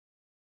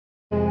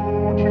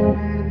I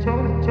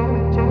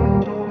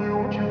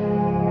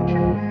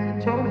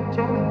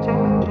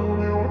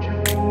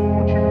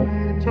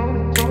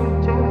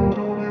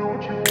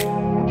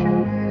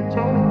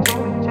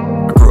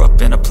grew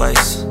up in a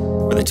place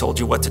where they told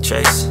you what to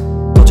chase,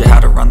 told you how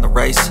to run the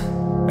race,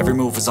 every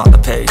move was on the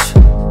page.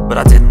 But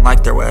I didn't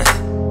like their way,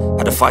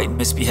 had to fight and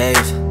misbehave,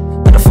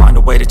 had to find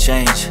a way to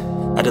change,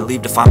 had to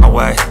leave to find my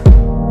way.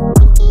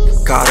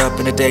 Caught up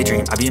in a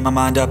daydream, I beat my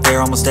mind up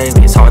there almost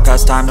daily. It's how I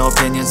pass time, no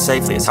opinions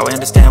safely. It's how I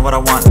understand what I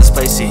want in this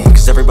place, see.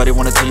 Cause everybody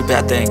wanna tell you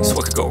bad things,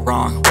 what could go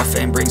wrong, what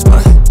fame brings.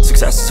 But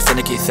success is a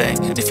finicky thing,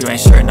 and if you ain't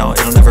sure, no,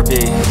 it'll never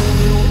be.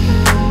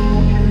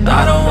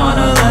 I don't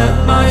wanna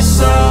let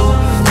myself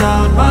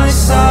down,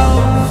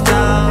 myself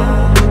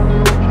down.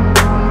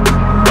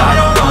 I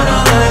don't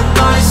wanna let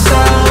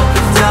myself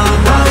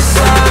down,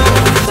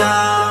 myself down.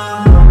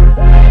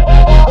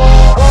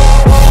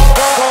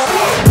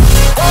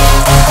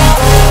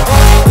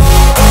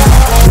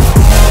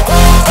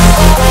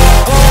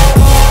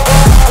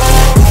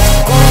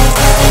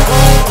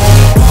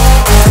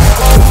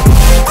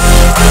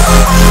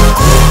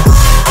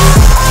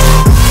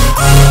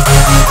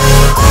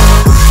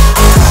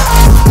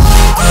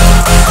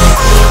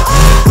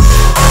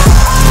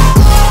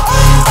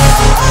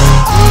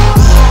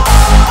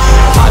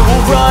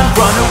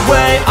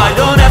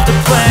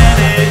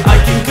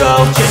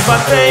 Change my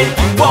fate,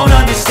 you won't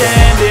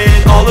understand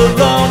it. All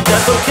alone,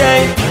 that's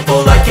okay.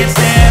 People, I can't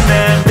stand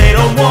them. They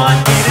don't want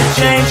me to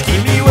change,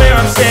 keep me where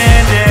I'm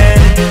standing.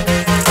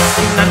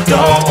 And I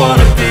don't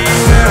wanna be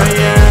where I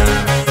am,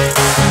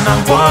 and I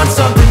want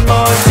something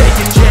more, take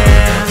a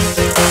chance.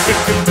 It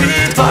could be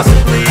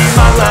possibly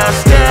my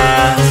last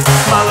dance,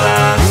 my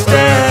last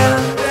dance.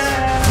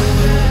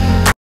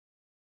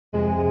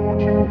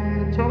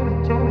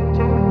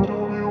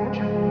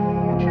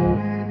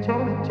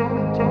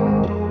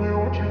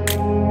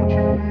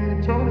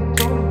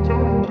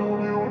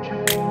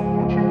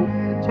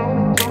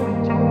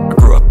 I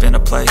grew up in a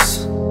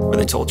place where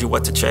they told you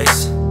what to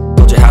chase,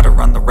 told you how to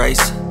run the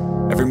race,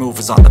 every move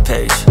was on the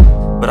page.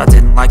 But I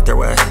didn't like their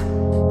way,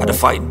 had to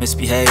fight and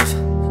misbehave,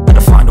 had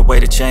to find a way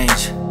to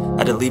change,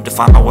 had to leave to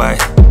find my way.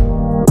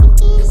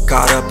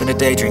 Caught up in a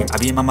daydream, I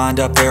beat my mind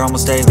up there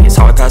almost daily. It's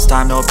how I pass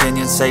time, no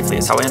opinions safely.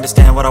 It's how I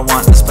understand what I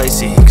want in this place,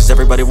 see. Cause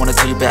everybody wanna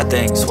tell you bad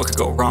things, what could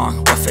go wrong,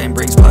 what fame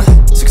brings. But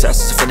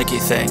success is a finicky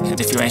thing, and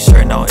if you ain't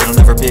sure, no, it'll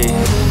never be.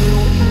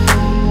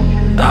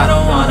 I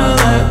don't wanna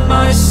let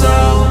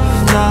myself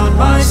down,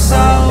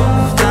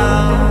 myself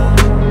down.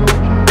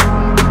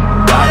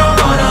 I don't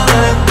wanna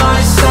let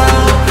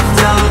myself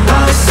down,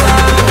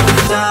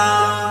 myself down.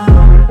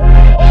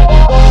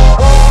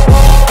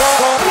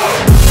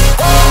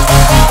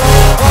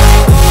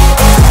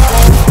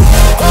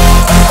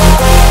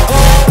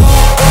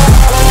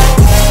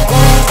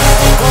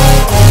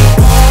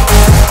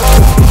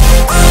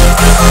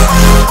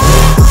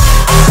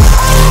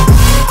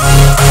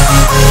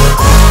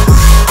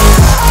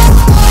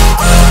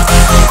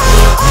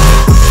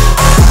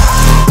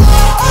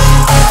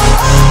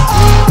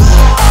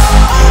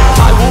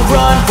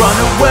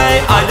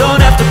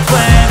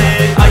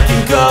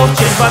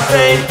 Change my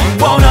fate, you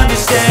won't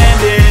understand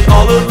it.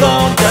 All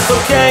alone, that's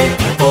okay.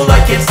 People, I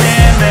can't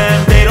stand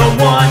them. They don't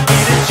want me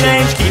to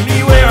change, keep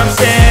me where I'm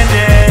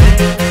standing.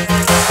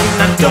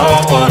 And I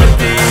don't wanna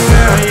be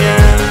where I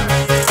am,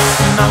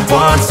 and I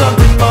want something